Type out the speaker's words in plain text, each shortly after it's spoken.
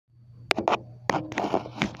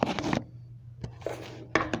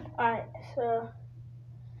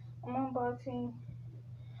unboxing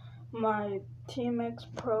my TMX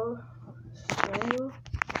Pro steering wheel.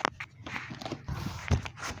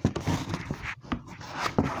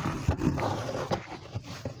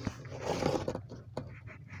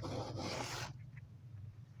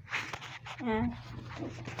 And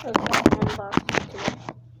that's my unboxing today.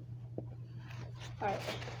 Alright.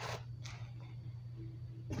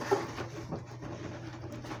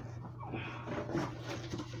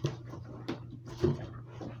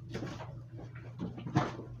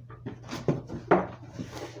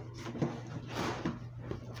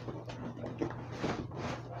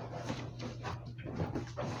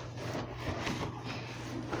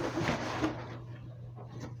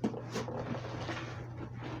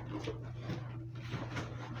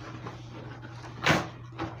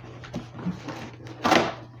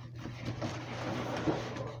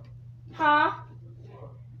 Huh?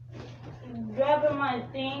 Grabbing my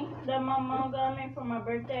thing that my mom got me for my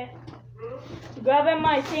birthday. Grabbing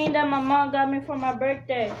my thing that my mom got me for my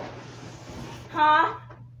birthday. Huh?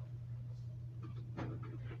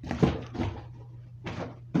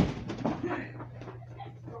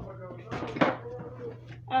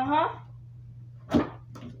 Uh-huh.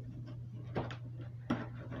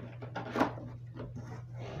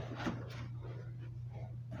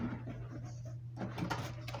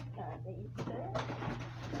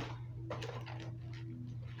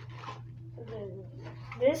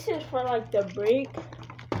 This is for like the brake.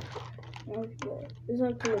 Okay. This is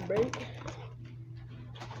like for the brake.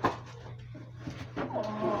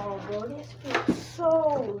 Oh, bro, this feels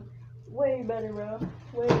so way better, bro.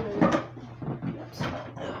 Way better.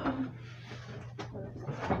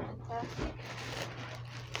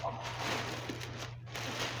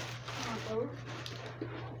 Oh.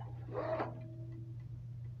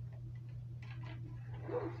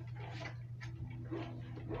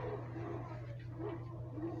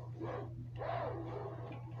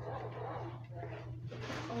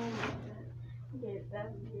 Yeah,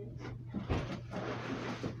 that's good.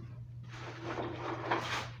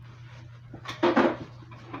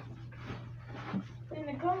 And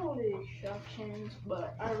it comes with the instructions,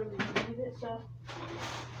 but I really need it, so.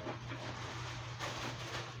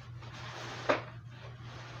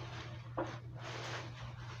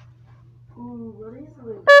 Ooh, what is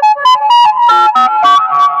it?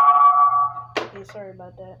 Okay, sorry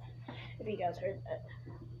about that. If you guys heard that.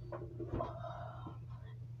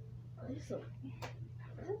 What is it?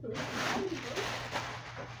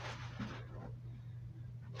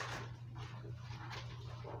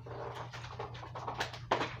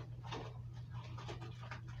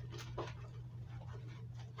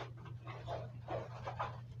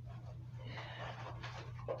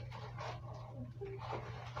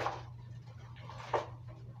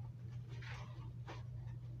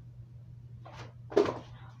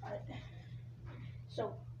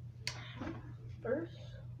 So, first,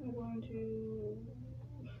 I'm going to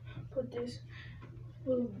put this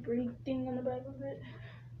little brake thing on the back of it.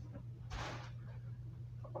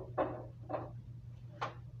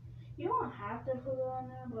 You don't have to put it on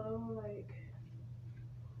there, but I would like.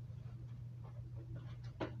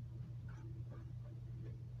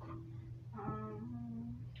 I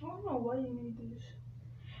don't know why you need this.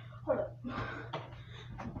 Hold up.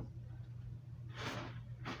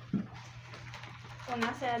 When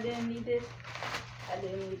I said I didn't need this, I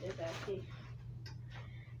didn't need this actually.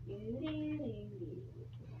 Let me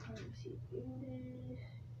see.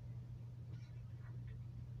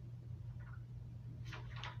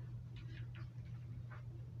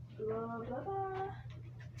 Blah blah blah.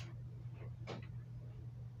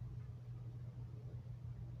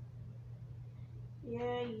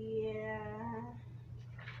 Yeah.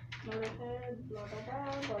 Motorhead, blah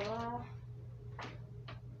blah blah blah.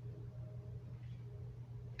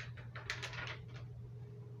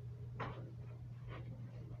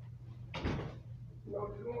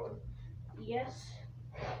 Yes.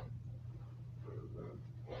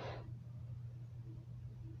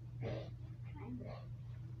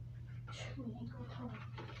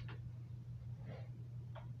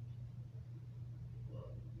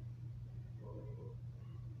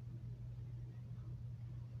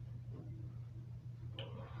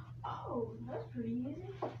 Oh, that's pretty easy.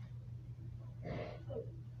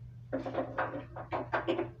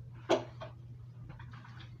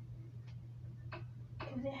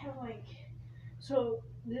 Cause they have like, so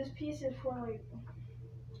this piece is for like.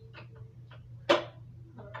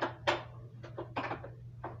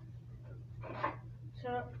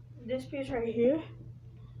 So this piece right here.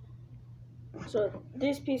 So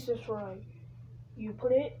this piece is for like, you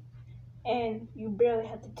put it, and you barely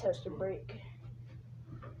have to touch the brake.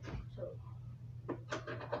 So.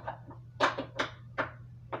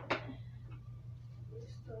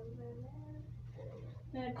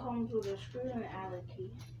 comes with a screw and Allen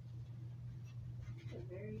key. A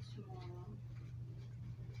very small one.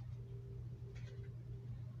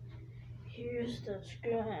 Here's the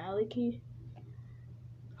screw and Allen key.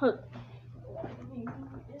 Look.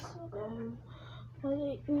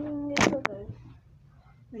 Let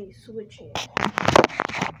me switch it.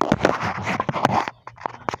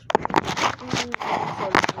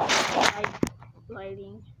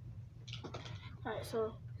 Lighting. Alright,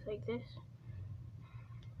 so it's like this.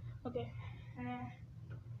 Okay.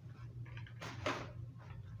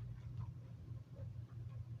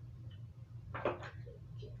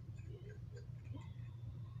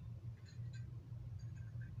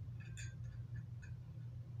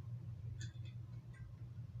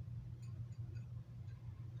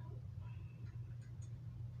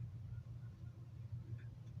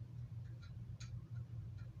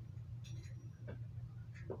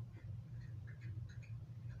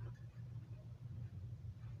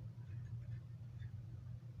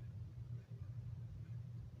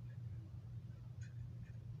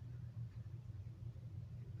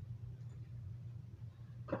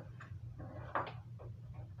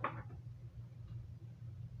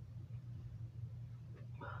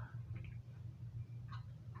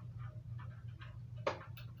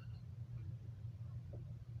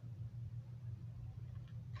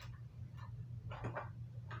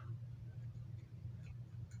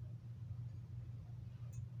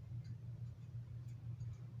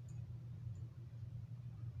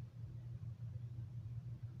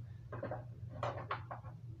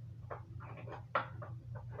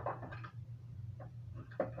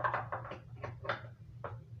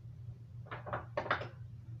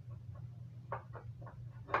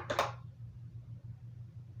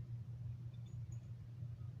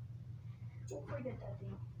 Don't forget that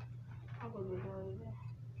thing. I'm gonna do it.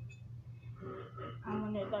 I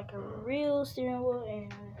want it like a real steering wheel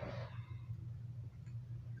and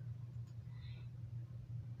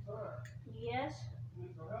yes.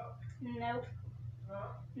 Nope.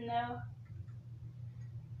 No.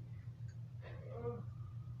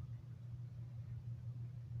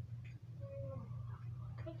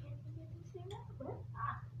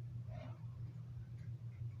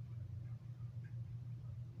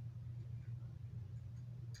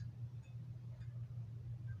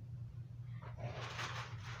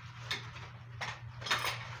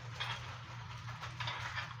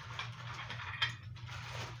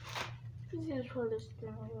 This is for the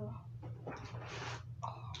steering wheel.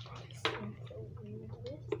 Oh, this seems so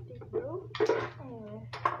realistic, bro. Anyway.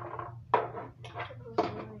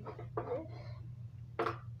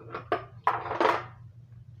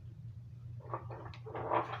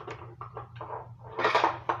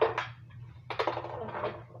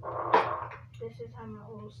 This is how my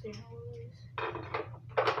old steering wheel is.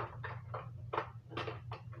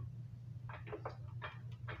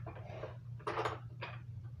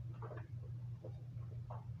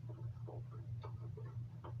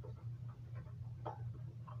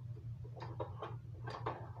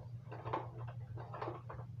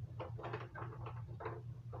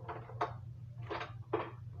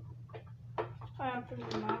 I'm putting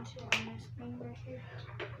the mount on this thing right here.